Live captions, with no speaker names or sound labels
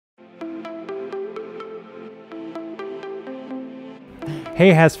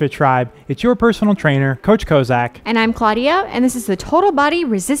Hey HASfit Tribe, it's your personal trainer, Coach Kozak. And I'm Claudia, and this is the Total Body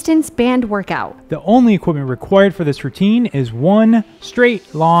Resistance Band Workout. The only equipment required for this routine is one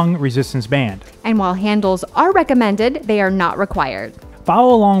straight, long resistance band. And while handles are recommended, they are not required.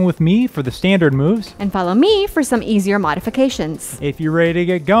 Follow along with me for the standard moves. And follow me for some easier modifications. If you're ready to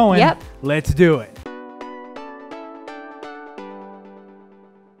get going, Yep. Let's do it.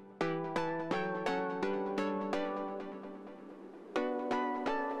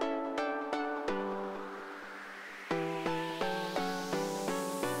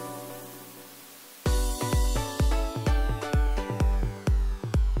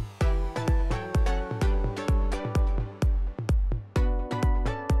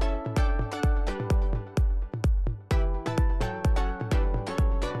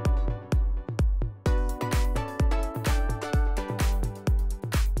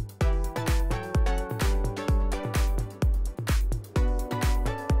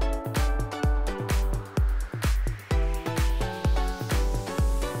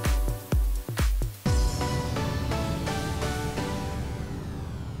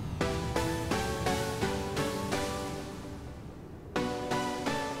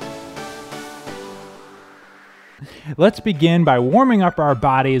 Let's begin by warming up our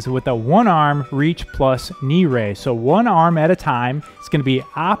bodies with a one arm reach plus knee raise. So one arm at a time. It's going to be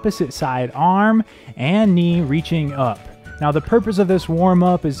opposite side arm and knee reaching up. Now the purpose of this warm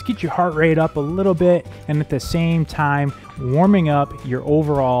up is to get your heart rate up a little bit and at the same time warming up your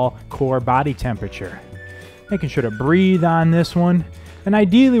overall core body temperature. Making sure to breathe on this one. And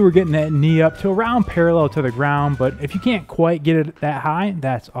ideally we're getting that knee up to around parallel to the ground, but if you can't quite get it that high,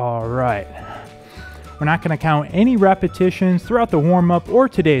 that's all right. We're not going to count any repetitions throughout the warm-up or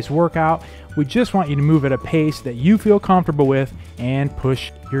today's workout. We just want you to move at a pace that you feel comfortable with and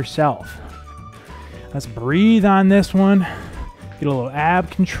push yourself. Let's breathe on this one. Get a little ab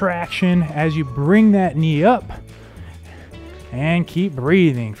contraction as you bring that knee up. And keep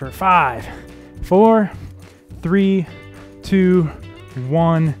breathing for 5, 4, 3, 2,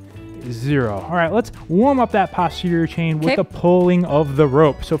 1, 0. All right, let's warm up that posterior chain with the pulling of the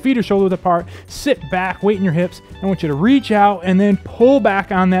rope. So feet are shoulder width apart, sit back, weight in your hips. I want you to reach out and then pull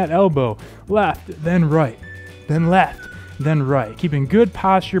back on that elbow. Left, then right, then left, then right. Keeping good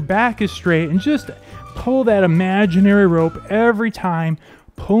posture, back is straight, and just pull that imaginary rope every time,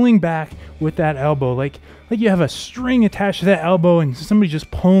 pulling back with that elbow, like you have a string attached to that elbow and somebody's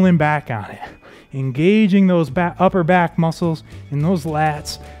just pulling back on it. Engaging those upper back muscles and those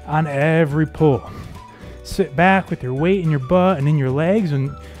lats on every pull. Sit back with your weight in your butt and in your legs,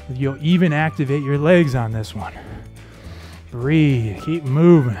 and you'll even activate your legs on this one. Breathe, keep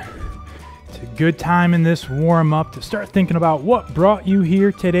moving. It's a good time in this warm up to start thinking about what brought you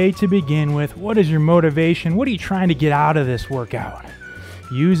here today to begin with. What is your motivation? What are you trying to get out of this workout?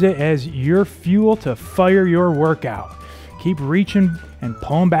 Use it as your fuel to fire your workout. Keep reaching and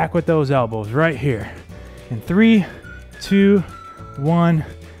pulling back with those elbows right here. In 3, 2, 1,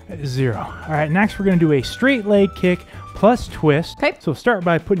 0. All right, next we're going to do a straight leg kick plus twist. Okay. So start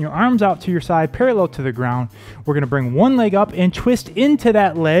by putting your arms out to your side, parallel to the ground. We're going to bring one leg up and twist into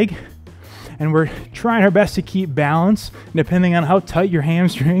that leg. And we're trying our best to keep balance. Depending on how tight your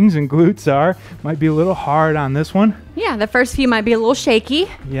hamstrings and glutes are, might be a little hard on this one. Yeah, the first few might be a little shaky.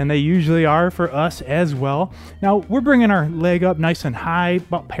 Yeah, and they usually are for us as well. Now, we're bringing our leg up nice and high,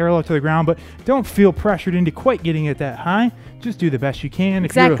 about parallel to the ground, but don't feel pressured into quite getting it that high. Just do the best you can.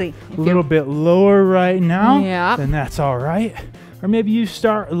 Exactly. If you're a little bit lower right now, then that's all right. Or maybe you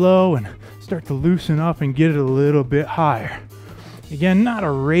start low and start to loosen up and get it a little bit higher. Again, not a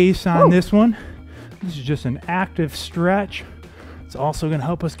race on this one. This is just an active stretch. It's also going to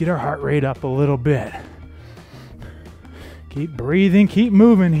help us get our heart rate up a little bit. Keep breathing, keep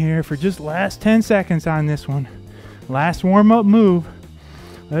moving here for just last 10 seconds on this one. Last warm-up move.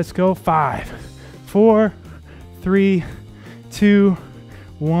 Let's go. 5, 4, 3, 2,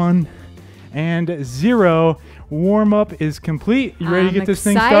 1, and 0. Warm-up is complete. You ready to get this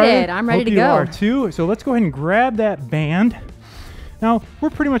thing started? I'm ready to go. Hope you are too. So let's go ahead and grab that band. Now, we're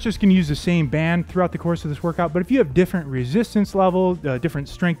pretty much just going to use the same band throughout the course of this workout, but if you have different resistance level, different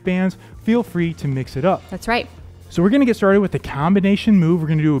strength bands, feel free to mix it up. That's right. So we're going to get started with the combination move. We're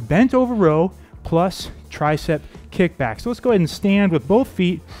going to do a bent over row plus tricep kickback. So let's go ahead and stand with both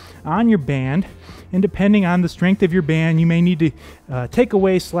feet on your band. And depending on the strength of your band, you may need to take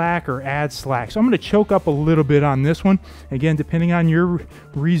away slack or add slack. So I'm going to choke up a little bit on this one. Again, depending on your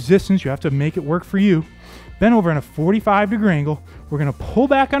resistance, you have to make it work for you. Bend over in a 45-degree angle. We're going to pull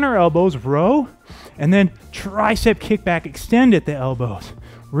back on our elbows, row, and then tricep kickback, extend at the elbows.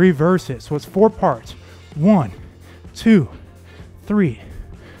 Reverse it. So it's 4 parts. 1, 2, 3,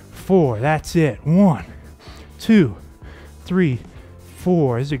 4. That's it. 1, 2, 3,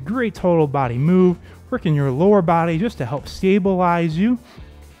 4. This is a great total body move. Working your lower body just to help stabilize you,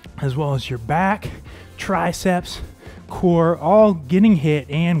 as well as your back, triceps, core, all getting hit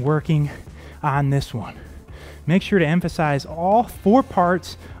and working on this one. Make sure to emphasize all 4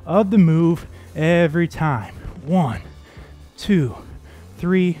 parts of the move every time. 1, 2,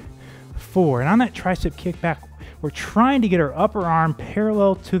 3, 4. And on that tricep kickback, we're trying to get our upper arm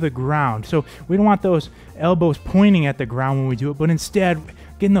parallel to the ground. So we don't want those elbows pointing at the ground when we do it, but instead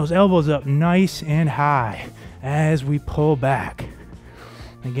getting those elbows up nice and high as we pull back.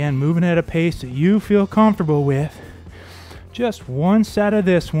 Again, moving at a pace that you feel comfortable with. Just one set of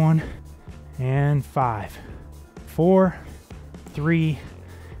this one. And 5, 4, 3,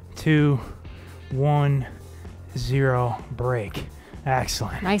 2, 1, 0. Break.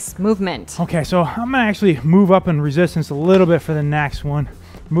 Excellent. Nice movement. Okay, so I'm going to actually move up in resistance a little bit for the next one.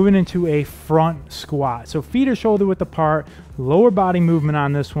 Moving into a front squat. So feet are shoulder width apart, lower body movement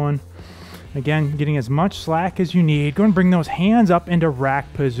on this one. Again, getting as much slack as you need. Go and bring those hands up into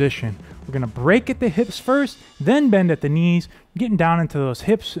rack position. We're going to break at the hips first, then bend at the knees, getting down into those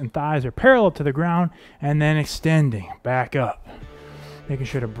hips and thighs are parallel to the ground, and then extending back up. Making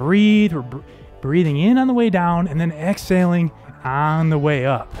sure to breathe. We're breathing in on the way down and then exhaling on the way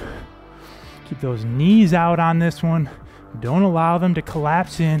up. Keep those knees out on this one. Don't allow them to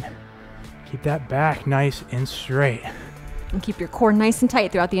collapse in. Keep that back nice and straight. And keep your core nice and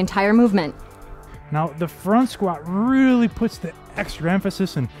tight throughout the entire movement. Now, the front squat really puts the extra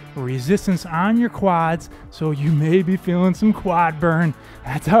emphasis and resistance on your quads, so you may be feeling some quad burn.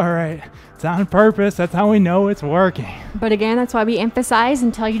 That's all right. It's on purpose. That's how we know it's working. But again, that's why we emphasize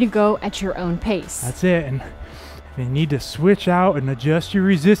and tell you to go at your own pace. That's it. And if you need to switch out and adjust your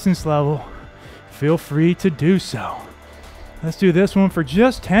resistance level, feel free to do so. Let's do this one for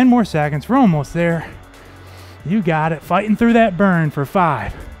just 10 more seconds. We're almost there. You got it. Fighting through that burn for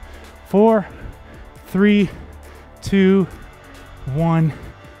 5, 4, 3, 2, 1,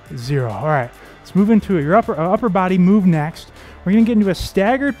 0. All right, let's move into your upper body move next. We're going to get into a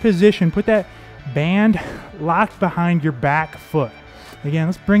staggered position. Put that band locked behind your back foot. Again,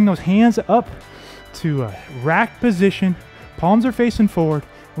 let's bring those hands up to a rack position. Palms are facing forward.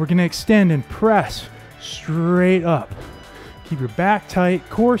 We're going to extend and press straight up. Keep your back tight,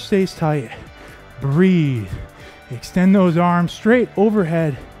 core stays tight. Breathe. Extend those arms straight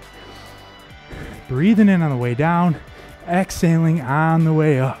overhead. Breathing in on the way down, exhaling on the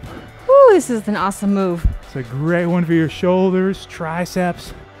way up. Woo, this is an awesome move. It's a great one for your shoulders,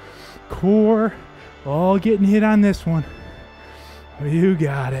 triceps, core, all getting hit on this one. You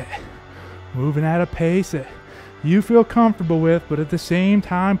got it. Moving at a pace that you feel comfortable with, but at the same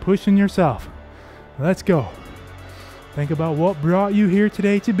time pushing yourself. Let's go. Think about what brought you here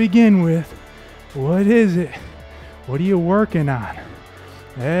today to begin with. What is it? What are you working on?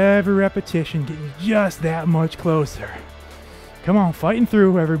 Every repetition getting just that much closer. Come on, fighting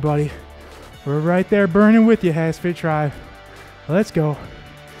through, everybody. We're right there burning with you, HASfit Tribe. Let's go.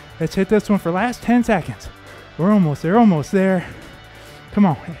 Let's hit this one for last 10 seconds. We're almost there, almost there. Come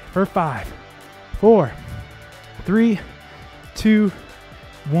on, for 5, 4, 3, 2,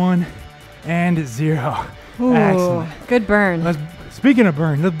 1, and 0. Ooh, excellent. Good burn. Speaking of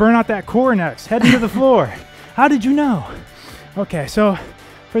burn, let's burn out that core next. Heading to the floor. How did you know? Okay, so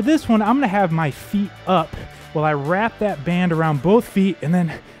for this one, I'm going to have my feet up while I wrap that band around both feet and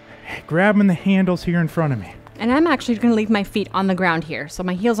then grab them in the handles here in front of me. And I'm actually going to leave my feet on the ground here, so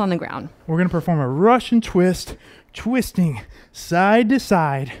my heel's on the ground. We're going to perform a Russian twist, twisting side to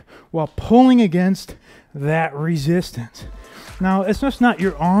side while pulling against that resistance. Now, it's just not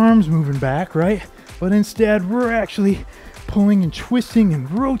your arms moving back, right? But instead, we're actually pulling and twisting and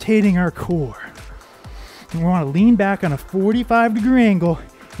rotating our core. And we want to lean back on a 45-degree angle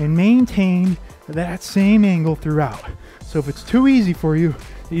and maintain that same angle throughout. So if it's too easy for you,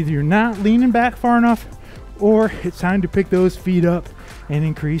 either you're not leaning back far enough or it's time to pick those feet up and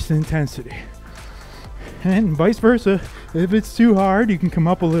increase the intensity. And vice versa, if it's too hard, you can come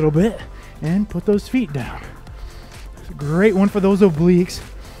up a little bit and put those feet down. It's a great one for those obliques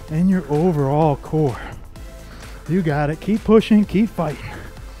and your overall core. You got it. Keep pushing, keep fighting.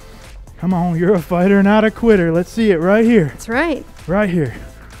 Come on, you're a fighter, not a quitter. Let's see it right here. That's right. Right here.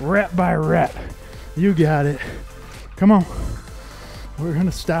 Rep by rep. You got it. Come on. We're going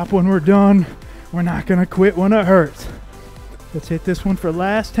to stop when we're done. We're not going to quit when it hurts. Let's hit this one for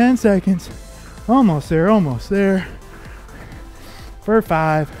last 10 seconds. Almost there, almost there. For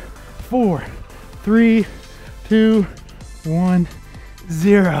 5, 4, 3, 2, 1,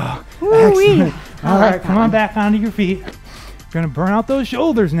 0. Woo-wee. Excellent. All right, come on back onto your feet. We're gonna burn out those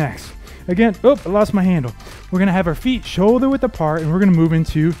shoulders next. Again, oh, I lost my handle. We're gonna have our feet shoulder width apart, and we're gonna move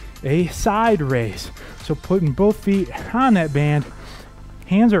into a side raise. So putting both feet on that band,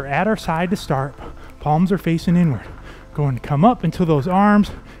 hands are at our side to start, palms are facing inward. Going to come up until those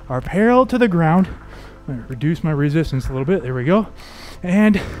arms are parallel to the ground. I'm gonna reduce my resistance a little bit, there we go.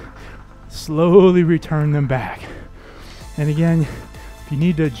 And slowly return them back. And again, if you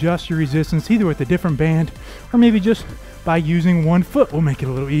need to adjust your resistance, either with a different band or maybe just by using one foot will make it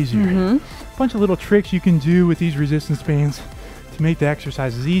a little easier. A bunch of little tricks you can do with these resistance bands to make the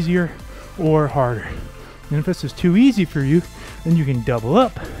exercises easier or harder. And if this is too easy for you, then you can double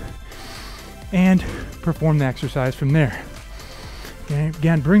up and perform the exercise from there. And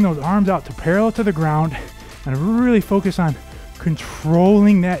again, bring those arms out to parallel to the ground and really focus on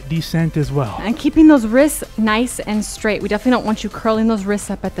controlling that descent as well. And keeping those wrists nice and straight. We definitely don't want you curling those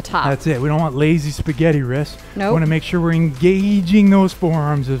wrists up at the top. That's it. We don't want lazy spaghetti wrists. Nope. We want to make sure we're engaging those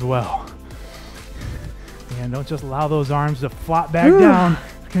forearms as well. And don't just allow those arms to flop back down.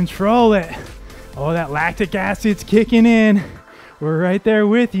 Control it. Oh, that lactic acid's kicking in. We're right there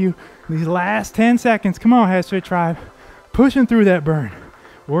with you. These last 10 seconds. Come on, HASfit Tribe. Pushing through that burn.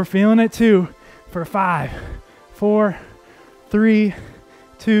 We're feeling it too. For 5, 4, 3,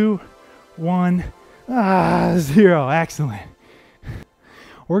 2, 1, 0. Excellent.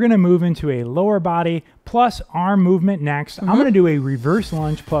 We're going to move into a lower body plus arm movement next. I'm going to do a reverse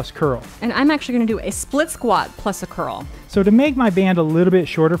lunge plus curl. And I'm actually going to do a split squat plus a curl. So to make my band a little bit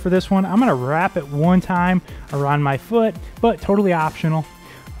shorter for this one, I'm going to wrap it one time around my foot, but totally optional.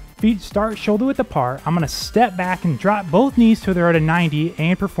 Feet start shoulder width apart. I'm going to step back and drop both knees till they're at a 90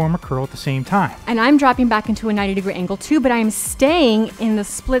 and perform a curl at the same time. And I'm dropping back into a 90-degree angle too, but I'm staying in the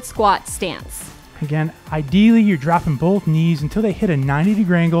split squat stance. Again, ideally you're dropping both knees until they hit a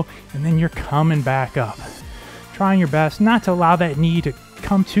 90-degree angle, and then you're coming back up. Trying your best not to allow that knee to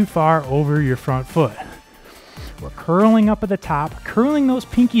come too far over your front foot. We're curling up at the top, curling those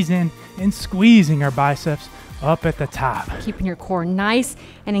pinkies in and squeezing our biceps up at the top. Keeping your core nice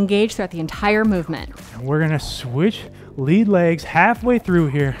and engaged throughout the entire movement. And we're gonna switch lead legs halfway through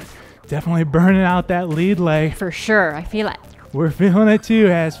here. Definitely burning out that lead leg. For sure, I feel it. We're feeling it too,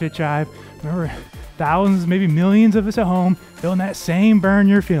 HASfit Tribe. Remember, thousands, maybe millions of us at home feeling that same burn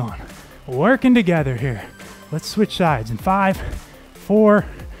you're feeling. Working together here. Let's switch sides in 5, 4,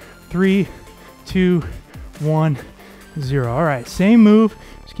 3, 2, 1, 0. All right, same move.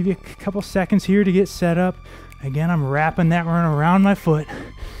 Just give you a couple seconds here to get set up. Again, I'm wrapping that one around my foot.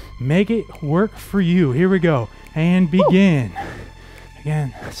 Make it work for you. Here we go. And begin.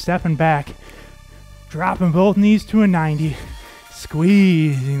 Again, stepping back, dropping both knees to a 90,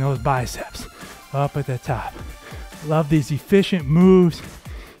 squeezing those biceps up at the top. Love these efficient moves,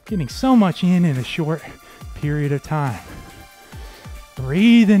 getting so much in a short period of time.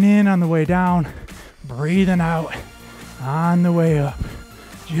 Breathing in on the way down, breathing out on the way up.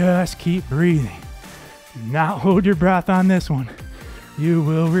 Just keep breathing. Do not hold your breath on this one. You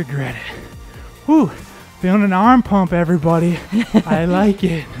will regret it. Whew, feeling an arm pump, everybody. I like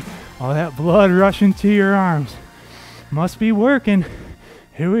it. All that blood rushing to your arms. Must be working.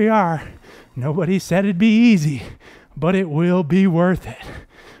 Here we are. Nobody said it'd be easy, but it will be worth it.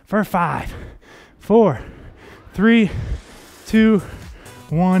 For 5, 4, 3, 2,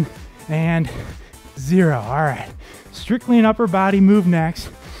 1, and 0. All right, strictly an upper body move next.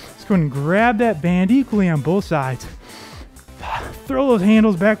 Let's go ahead and grab that band equally on both sides. Throw those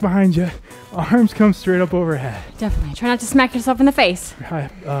handles back behind you. Arms come straight up overhead. Definitely. Try not to smack yourself in the face.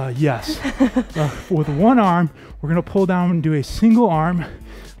 Yes. With one arm, we're going to pull down and do a single arm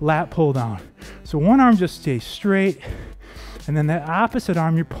lat pull down. So one arm just stays straight, and then that opposite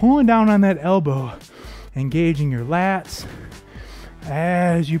arm, you're pulling down on that elbow, engaging your lats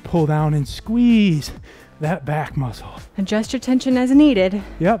as you pull down and squeeze that back muscle. Adjust your tension as needed.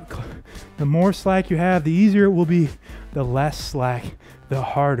 Yep. The more slack you have, the easier it will be. The less slack, the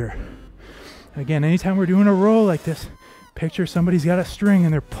harder. Again, anytime we're doing a roll like this, picture somebody's got a string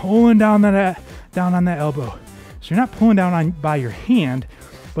and they're pulling down on that elbow. So you're not pulling down by your hand,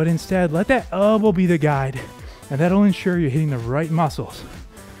 but instead let that elbow be the guide, and that'll ensure you're hitting the right muscles.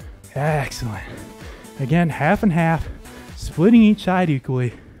 Excellent. Again, half and half, splitting each side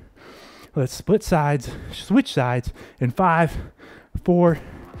equally. Let's switch sides in 5, 4,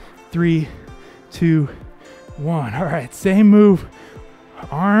 3, 2, 1. All right, same move.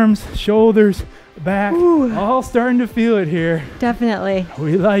 Arms, shoulders, back, all starting to feel it here. Definitely.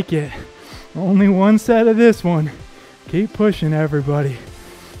 We like it. Only one set of this one. Keep pushing, everybody.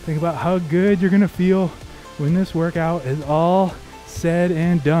 Think about how good you're gonna feel when this workout is all said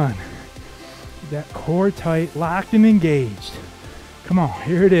and done. That core tight, locked and engaged. Come on,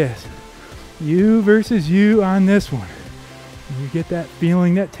 here it is. You versus you on this one. When you get that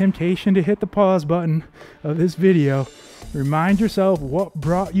feeling, that temptation to hit the pause button of this video, remind yourself what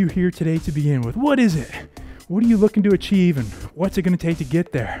brought you here today to begin with. What is it? What are you looking to achieve, and what's it going to take to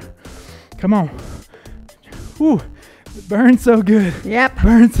get there? Come on. Whew. Burns so good. Yep.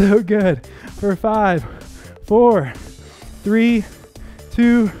 Burns so good. For 5, 4, 3,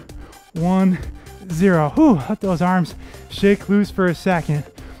 2, 1, 0. Whew. Let those arms shake loose for a second.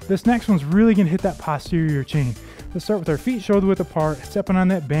 This next one's really going to hit that posterior chain. Let's start with our feet shoulder width apart, stepping on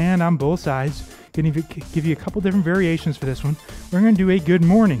that band on both sides. Going to give you a couple different variations for this one. We're going to do a good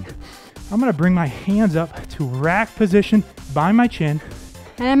morning. I'm going to bring my hands up to rack position by my chin.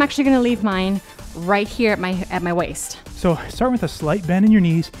 And I'm actually going to leave mine right here at my waist. So start with a slight bend in your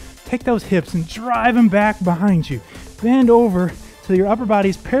knees. Take those hips and drive them back behind you. Bend over till your upper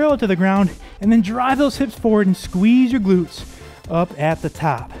body's parallel to the ground, and then drive those hips forward and squeeze your glutes up at the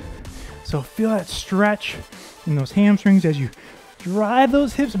top. So feel that stretch in those hamstrings as you drive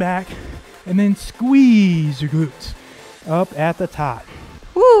those hips back, and then squeeze your glutes up at the top.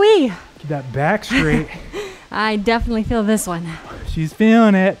 Woo-wee. Keep that back straight. I definitely feel this one. She's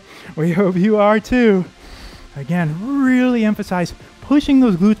feeling it. We hope you are too. Again, really emphasize pushing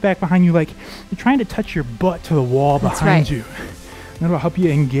those glutes back behind you like you're trying to touch your butt to the wall behind you. That'll help you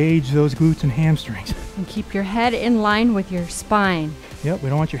engage those glutes and hamstrings. And keep your head in line with your spine. Yep, we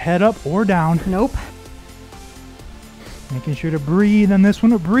don't want your head up or down. Nope. Making sure to breathe on this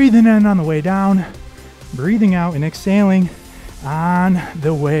one. Breathing in on the way down, breathing out and exhaling on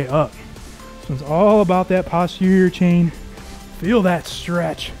the way up. This one's all about that posterior chain. Feel that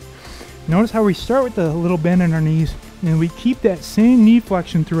stretch. Notice how we start with the little bend in our knees, and we keep that same knee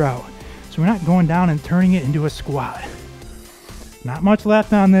flexion throughout. So we're not going down and turning it into a squat. Not much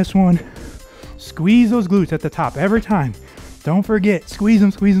left on this one. Squeeze those glutes at the top every time. Don't forget, squeeze them,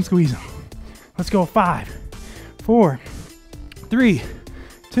 squeeze them, squeeze them. Let's go. 5, 4, 3,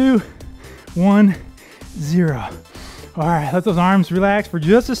 2, 1, 0. All right, let those arms relax for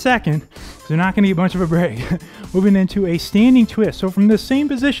just a second, because they're not going to get much of a break. Moving into a standing twist. So from this same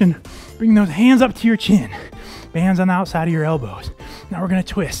position, bring those hands up to your chin. Bands on the outside of your elbows. Now we're going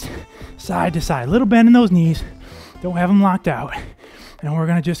to twist side to side. Little bend in those knees. Don't have them locked out. And we're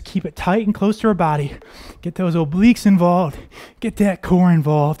going to just keep it tight and close to our body. Get those obliques involved. Get that core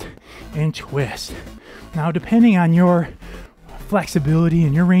involved. And twist. Now, depending on your flexibility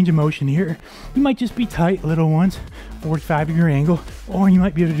and your range of motion here, you might just be tight, little ones, 45-degree angle, or you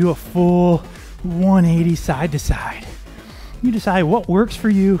might be able to do a full 180 side to side. You decide what works for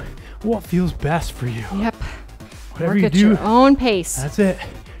you, what feels best for you. Yep. Whatever Work you at do, your own pace. that's it.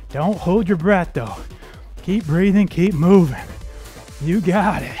 Don't hold your breath though. Keep breathing, keep moving. You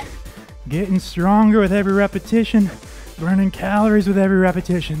got it. Getting stronger with every repetition, burning calories with every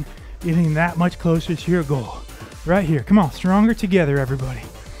repetition, getting that much closer to your goal. Right here. Come on, stronger together, everybody.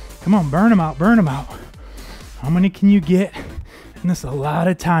 Come on, burn them out, burn them out. How many can you get in this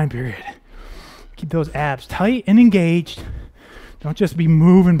allotted time period? Keep those abs tight and engaged. Don't just be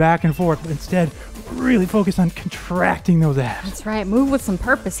moving back and forth, but instead really focus on contracting those abs. That's right. Move with some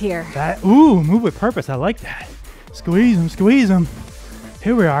purpose here. Move with purpose. I like that. Squeeze them, squeeze them.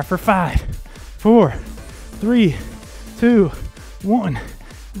 Here we are for 5, 4, 3, 2, 1,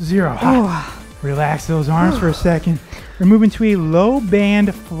 0. Relax those arms for a second. We're moving to a low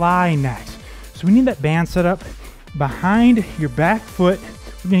band fly next. So we need that band set up behind your back foot.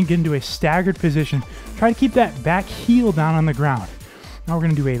 We're going to get into a staggered position. Try to keep that back heel down on the ground. Now we're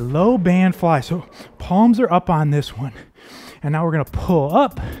going to do a low band fly. So palms are up on this one. And now we're going to pull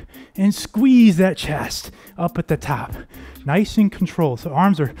up and squeeze that chest up at the top. Nice and controlled. So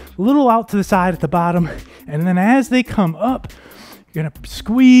arms are a little out to the side at the bottom. And then as they come up, you're going to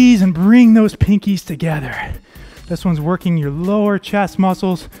squeeze and bring those pinkies together. This one's working your lower chest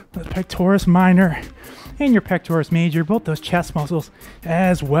muscles, the pectoris minor and your pectoris major, both those chest muscles,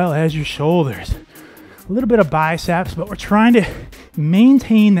 as well as your shoulders. A little bit of biceps, but we're trying to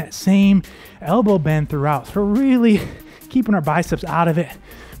maintain that same elbow bend throughout. So we're really keeping our biceps out of it,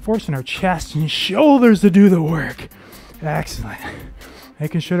 forcing our chest and shoulders to do the work. Excellent.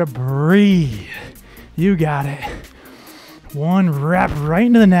 Making sure to breathe. You got it. One rep right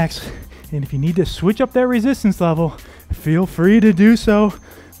into the next. And if you need to switch up that resistance level, feel free to do so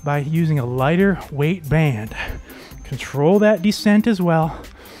by using a lighter weight band. Control that descent as well.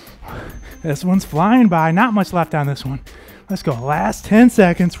 This one's flying by. Not much left on this one. Let's go. Last 10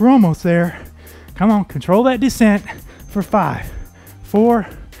 seconds. We're almost there. Come on. Control that descent for 5, 4,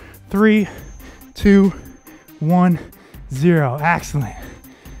 3, 2, 1, 0. Excellent.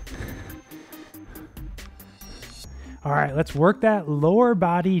 All right, let's work that lower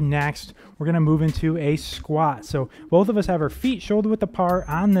body next. We're gonna move into a squat. So both of us have our feet shoulder width apart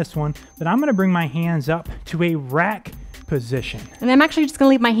on this one, but I'm gonna bring my hands up to a rack position. And I'm actually just gonna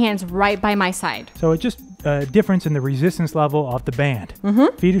leave my hands right by my side. So it's just a difference in the resistance level of the band.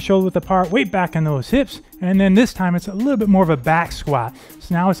 Feet are shoulder width apart, weight back on those hips, and then this time it's a little bit more of a back squat.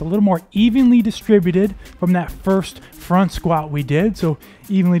 So now it's a little more evenly distributed from that first front squat we did. So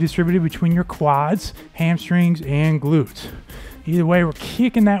evenly distributed between your quads, hamstrings, and glutes. Either way, we're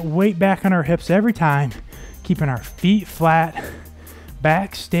kicking that weight back on our hips every time, keeping our feet flat,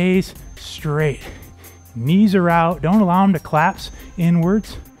 back stays straight. Knees are out, don't allow them to collapse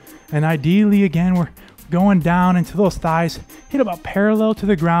inwards. And ideally, again, we're going down until those thighs hit about parallel to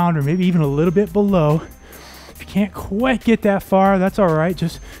the ground or maybe even a little bit below. If you can't quite get that far, that's all right.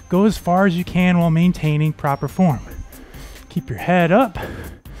 Just go as far as you can while maintaining proper form. Keep your head up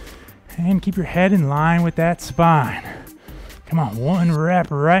and keep your head in line with that spine. Come on, one rep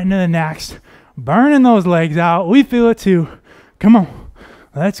right into the next. Burning those legs out. We feel it too. Come on.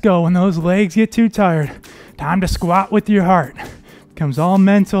 Let's go. When those legs get too tired, time to squat with your heart. Becomes all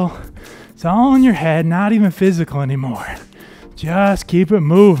mental. It's all in your head, not even physical anymore. Just keep it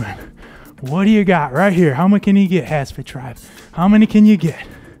moving. What do you got right here? How many can you get, HASfit Tribe? How many can you get?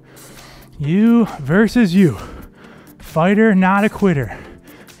 You versus you. Fighter, not a quitter.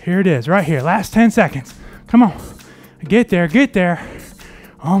 Here it is, right here. Last 10 seconds. Come on. Get there, get there.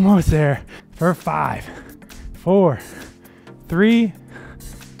 Almost there. For 5, 4, 3,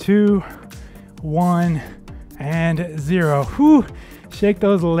 2, 1, and 0. Whew. Shake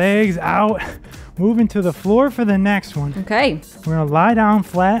those legs out. Moving to the floor for the next one. Okay. We're gonna lie down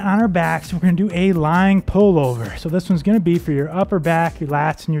flat on our backs. We're gonna do a lying pullover. So this one's gonna be for your upper back, your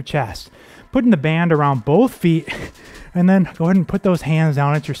lats, and your chest. Putting the band around both feet, and then go ahead and put those hands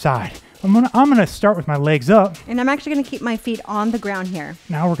down at your side. I'm gonna start with my legs up. And I'm actually gonna keep my feet on the ground here.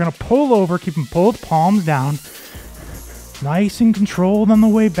 Now we're gonna pull over, keeping both palms down. Nice and controlled on the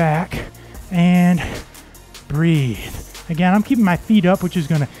way back, and breathe. Again, I'm keeping my feet up, which is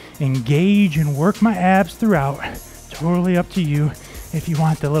gonna engage and work my abs throughout. Totally up to you if you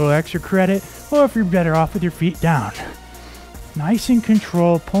want the little extra credit, or if you're better off with your feet down. Nice and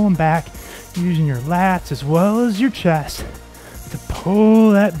controlled, pulling back, using your lats as well as your chest to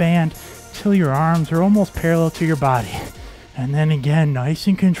pull that band till your arms are almost parallel to your body. And then again, nice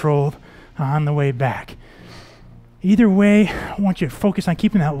and controlled on the way back. Either way, I want you to focus on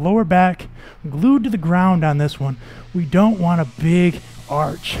keeping that lower back glued to the ground on this one. We don't want a big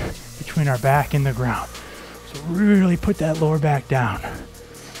arch between our back and the ground. So really put that lower back down.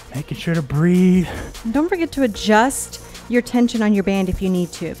 Making sure to breathe. And don't forget to adjust your tension on your band if you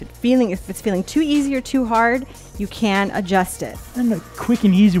need to. If it's feeling too easy or too hard, you can adjust it. And a quick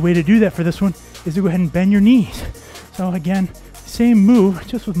and easy way to do that for this one is to go ahead and bend your knees. So again, same move,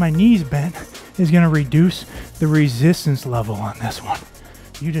 just with my knees bent, is gonna reduce the resistance level on this one.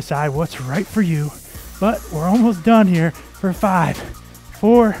 You decide what's right for you, but we're almost done here for 5,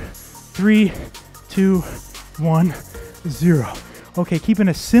 4, 3, 2, 1, 0. Okay, keeping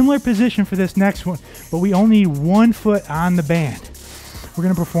a similar position for this next one, but we only need 1 foot on the band. We're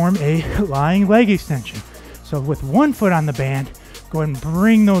gonna perform a lying leg extension. So with 1 foot on the band, go ahead and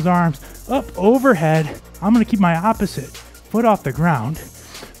bring those arms up overhead. I'm gonna keep my opposite foot off the ground.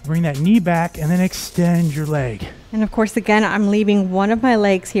 Bring that knee back and then extend your leg. And of course, again, I'm leaving one of my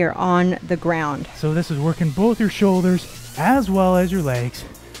legs here on the ground. So this is working both your shoulders as well as your legs.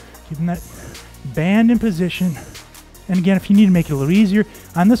 Keeping that band in position. And again, if you need to make it a little easier,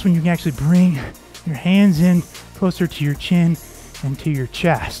 on this one you can actually bring your hands in closer to your chin and to your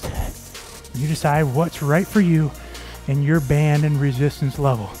chest. You decide what's right for you and your band and resistance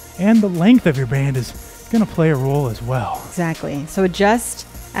level. And the length of your band is gonna play a role as well. Exactly. So adjust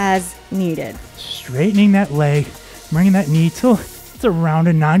as needed. Straightening that leg, bringing that knee till it's around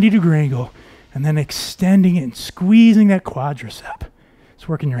a 90-degree angle, and then extending it and squeezing that quadricep. It's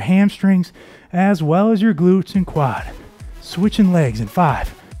working your hamstrings as well as your glutes and quad. Switching legs in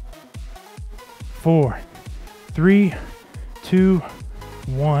 5, 4, 3, 2,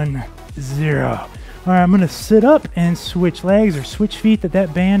 1, 0. All right, I'm gonna sit up and switch legs or switch feet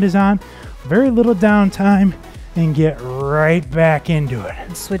that band is on. Very little downtime, and get right back into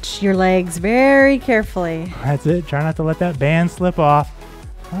it. Switch your legs very carefully. That's it. Try not to let that band slip off.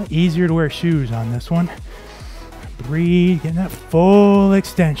 A lot easier to wear shoes on this one. Breathe, getting that full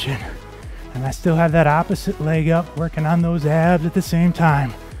extension. And I still have that opposite leg up, working on those abs at the same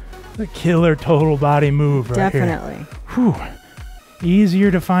time. The killer total body move right here. Definitely. Whew.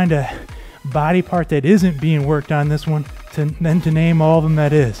 Easier to find a body part that isn't being worked on this one than to name all of them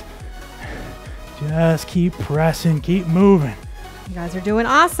that is. Just keep pressing, keep moving. You guys are doing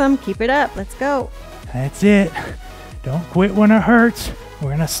awesome. Keep it up. Let's go. That's it. Don't quit when it hurts. We're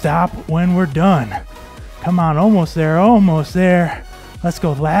gonna stop when we're done. Come on, almost there, almost there. Let's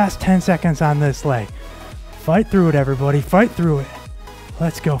go, last 10 seconds on this leg. Fight through it, everybody, fight through it.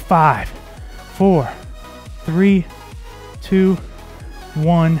 Let's go, 5, 4, 3, 2,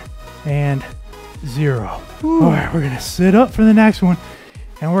 1, and 0. All right, we're gonna sit up for the next one,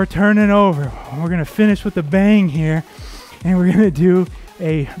 and we're turning over. We're gonna finish with a bang here, and we're gonna do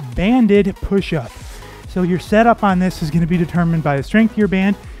a banded push-up. So your setup on this is gonna be determined by the strength of your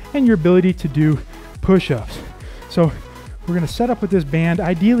band and your ability to do push-ups. So we're gonna set up with this band,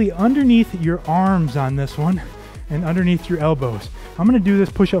 ideally underneath your arms on this one and underneath your elbows. I'm gonna do this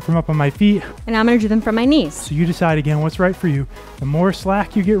push-up from up on my feet. And I'm gonna do them from my knees. So you decide again what's right for you. The more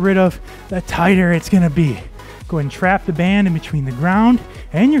slack you get rid of, the tighter it's gonna be. Go ahead and trap the band in between the ground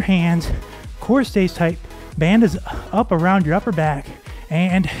and your hands. Core stays tight. Band is up around your upper back.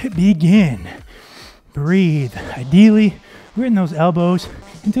 And begin. Breathe. Ideally, we're in those elbows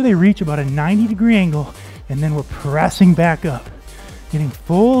until they reach about a 90-degree angle, and then we're pressing back up. Getting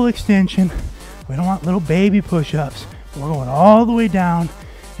full extension. We don't want little baby push-ups. We're going all the way down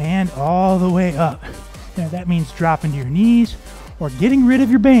and all the way up. Now that means dropping to your knees or getting rid of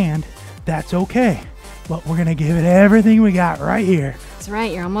your band. That's okay. But we're gonna give it everything we got right here. That's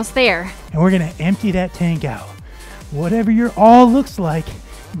right, you're almost there. And we're gonna empty that tank out. Whatever your all looks like,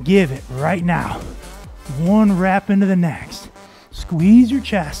 give it right now. One rep into the next. Squeeze your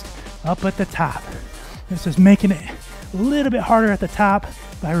chest up at the top. This is making it a little bit harder at the top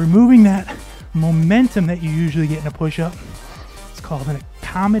by removing that momentum that you usually get in a push-up. It's called an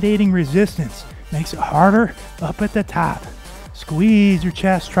accommodating resistance. Makes it harder up at the top. Squeeze your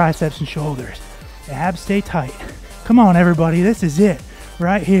chest, triceps, and shoulders. Abs stay tight. Come on, everybody. This is it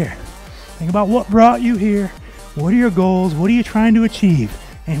right here. Think about what brought you here. What are your goals? What are you trying to achieve?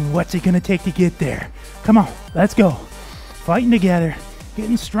 And what's it going to take to get there? Come on, let's go. Fighting together,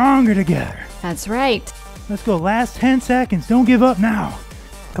 getting stronger together. That's right. Let's go, last 10 seconds. Don't give up now.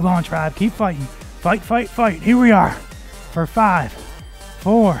 Come on, tribe, keep fighting. Fight, fight, fight. Here we are for 5,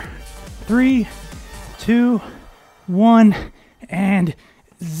 4, 3, 2, 1, and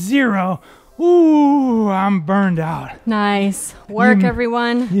 0. Ooh, I'm burned out. Nice work,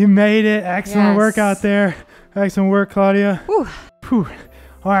 everyone. You made it. Excellent work Yes. out there. Excellent work, Claudia. Whew. Whew.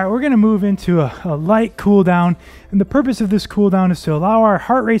 All right, we're going to move into a light cool down. And the purpose of this cool down is to allow our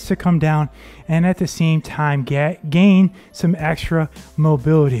heart rates to come down and at the same time gain some extra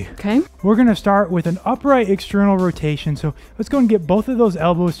mobility. Okay. We're going to start with an upright external rotation. So let's go and get both of those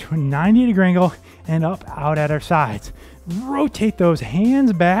elbows to a 90-degree angle and up out at our sides. Rotate those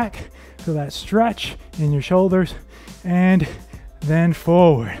hands back. Feel that stretch in your shoulders and then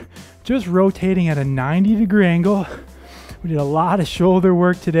forward. Just rotating at a 90-degree angle. We did a lot of shoulder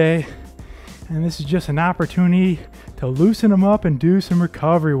work today, and this is just an opportunity to loosen them up and do some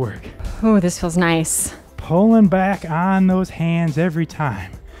recovery work. Oh, this feels nice. Pulling back on those hands every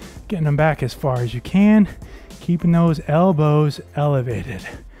time. Getting them back as far as you can, keeping those elbows elevated.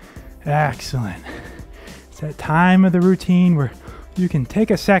 Excellent. It's that time of the routine where you can take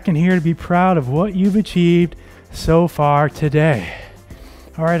a second here to be proud of what you've achieved so far today.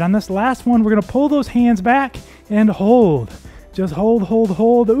 All right, on this last one, we're gonna pull those hands back and hold. Just hold, hold,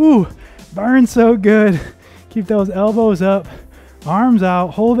 hold. Ooh, burns so good. Keep those elbows up, arms out,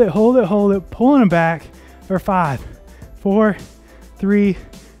 hold it, hold it, hold it, pulling them back for 5, 4, 3,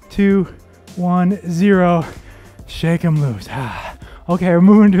 2, 1, 0. Shake them loose. Okay, we're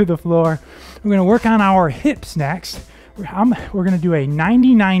moving to the floor. We're gonna work on our hips next. We're gonna do a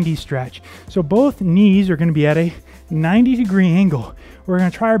 90-90 stretch. So both knees are gonna be at a 90-degree angle. We're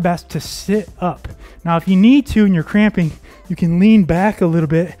gonna try our best to sit up. Now, if you need to and you're cramping, you can lean back a little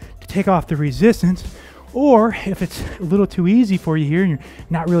bit to take off the resistance. Or if it's a little too easy for you here and you're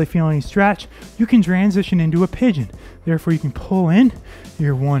not really feeling any stretch, you can transition into a pigeon. Therefore, you can pull in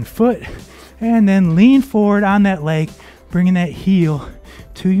your one foot and then lean forward on that leg, bringing that heel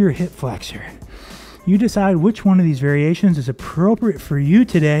to your hip flexor. You decide which one of these variations is appropriate for you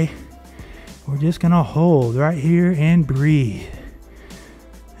today. We're just gonna hold right here and breathe.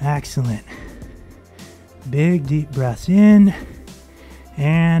 Excellent. Big deep breaths in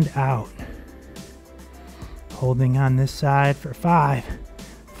and out. Holding on this side for 5,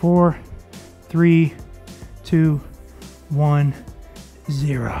 4, 3, 2, 1,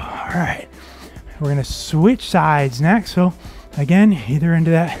 0. All right. We're gonna switch sides next. So again, either into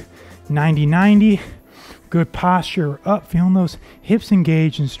that 90-90, good posture up, feeling those hips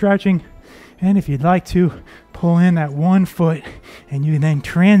engaged and stretching. And if you'd like to, pull in that one foot and you then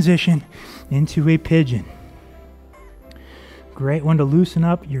transition into a pigeon. Great one to loosen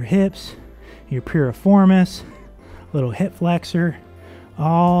up your hips, your piriformis, little hip flexor,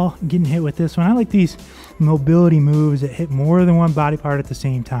 all getting hit with this one. I like these mobility moves that hit more than one body part at the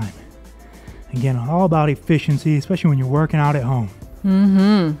same time. Again, all about efficiency, especially when you're working out at home.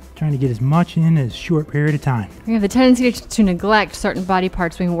 Trying to get as much in as short period of time. We have the tendency to neglect certain body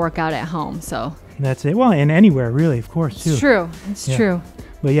parts when we work out at home, so. That's it. Well, and anywhere really, of course, too. It's true. It's true.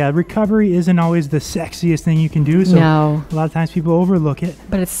 But yeah, recovery isn't always the sexiest thing you can do, so no. A lot of times people overlook it.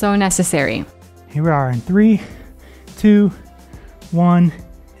 But it's so necessary. Here we are in 3, 2, 1,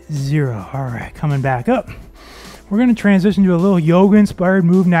 0. All right, coming back up. We're going to transition to a little yoga-inspired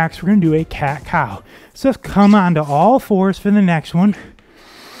move next. We're going to do a cat-cow. So let's come onto all fours for the next one.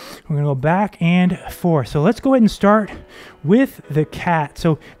 We're going to go back and forth. So let's go ahead and start with the cat.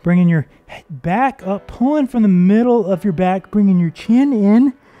 So bringing your back up, pulling from the middle of your back, bringing your chin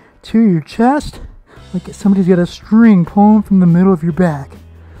in to your chest, like somebody's got a string pulling from the middle of your back.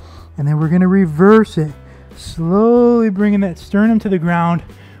 And then we're going to reverse it, slowly bringing that sternum to the ground,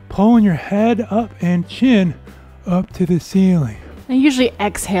 pulling your head up and chin up to the ceiling. I usually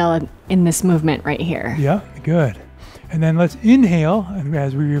exhale in this movement right here. Yeah, good. And then let's inhale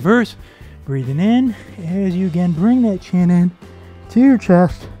as we reverse, breathing in as you again bring that chin in to your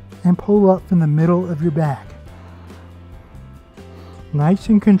chest and pull up from the middle of your back. Nice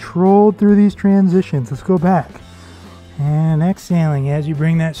and controlled through these transitions. Let's go back. And exhaling as you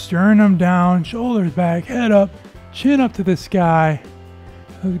bring that sternum down, shoulders back, head up, chin up to the sky,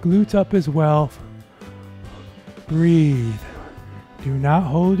 those glutes up as well. Breathe. Do not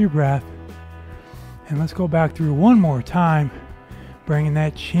hold your breath. And let's go back through one more time, bringing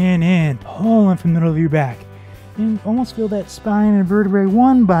that chin in, pulling from the middle of your back. And almost feel that spine and vertebrae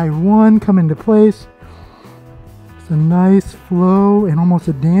one by one come into place. It's a nice flow and almost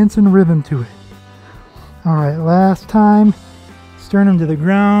a dancing rhythm to it. All right, last time, sternum to the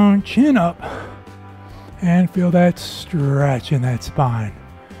ground, chin up, and feel that stretch in that spine.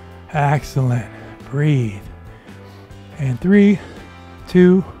 Excellent. Breathe. And 3,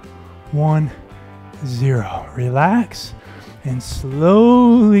 2, 1, 0. Relax and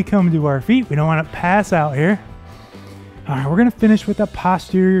slowly come to our feet. We don't want to pass out here. All right, we're going to finish with a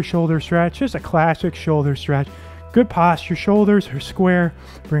posterior shoulder stretch, just a classic shoulder stretch. Good posture, shoulders are square.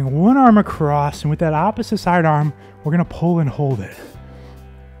 Bring one arm across, and with that opposite side arm, we're going to pull and hold it.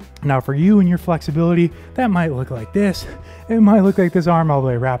 Now for you and your flexibility, that might look like this. It might look like this arm all the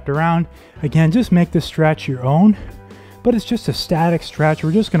way wrapped around. Again, just make the stretch your own, but it's just a static stretch.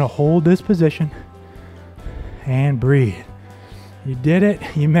 We're just going to hold this position and breathe. You did it.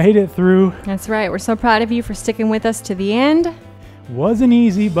 You made it through. That's right. We're so proud of you for sticking with us to the end. Wasn't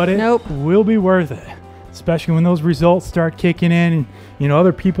easy, but it will be worth it. Especially when those results start kicking in and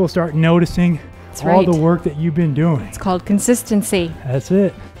other people start noticing all the work that you've been doing. It's called consistency. That's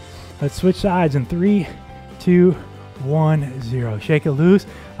it. Let's switch sides in 3, 2, 1, 0. Shake it loose.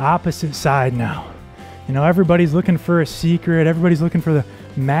 Opposite side now. Everybody's looking for a secret. Everybody's looking for the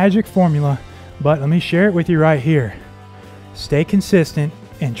magic formula, but let me share it with you right here. Stay consistent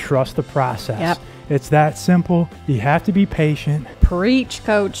and trust the process. Yep. It's that simple. You have to be patient. Preach,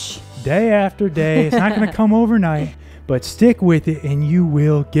 coach. Day after day. It's not going to come overnight, but stick with it and you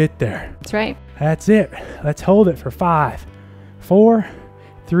will get there. That's right. That's it. Let's hold it for 5, 4,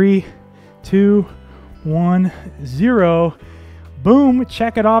 3, 2, 1, 0. Boom.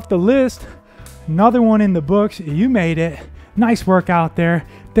 Check it off the list. Another one in the books. You made it. Nice workout there.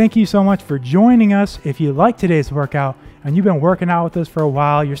 Thank you so much for joining us. If you like today's workout and you've been working out with us for a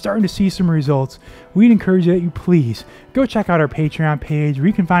while, you're starting to see some results, we'd encourage that you please go check out our Patreon page where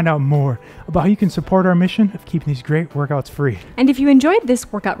you can find out more about how you can support our mission of keeping these great workouts free. And if you enjoyed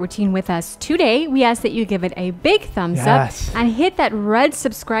this workout routine with us today, we ask that you give it a big thumbs up and hit that red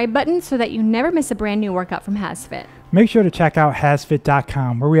subscribe button so that you never miss a brand new workout from HASfit. Make sure to check out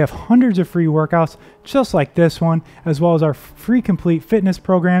HASfit.com where we have hundreds of free workouts just like this one, as well as our free complete fitness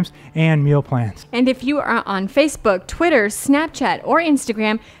programs and meal plans. And if you are on Facebook, Twitter, Snapchat, or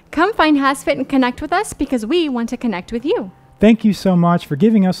Instagram, come find HASfit and connect with us because we want to connect with you. Thank you so much for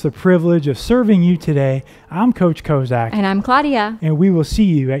giving us the privilege of serving you today. I'm Coach Kozak. And I'm Claudia. And we will see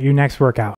you at your next workout.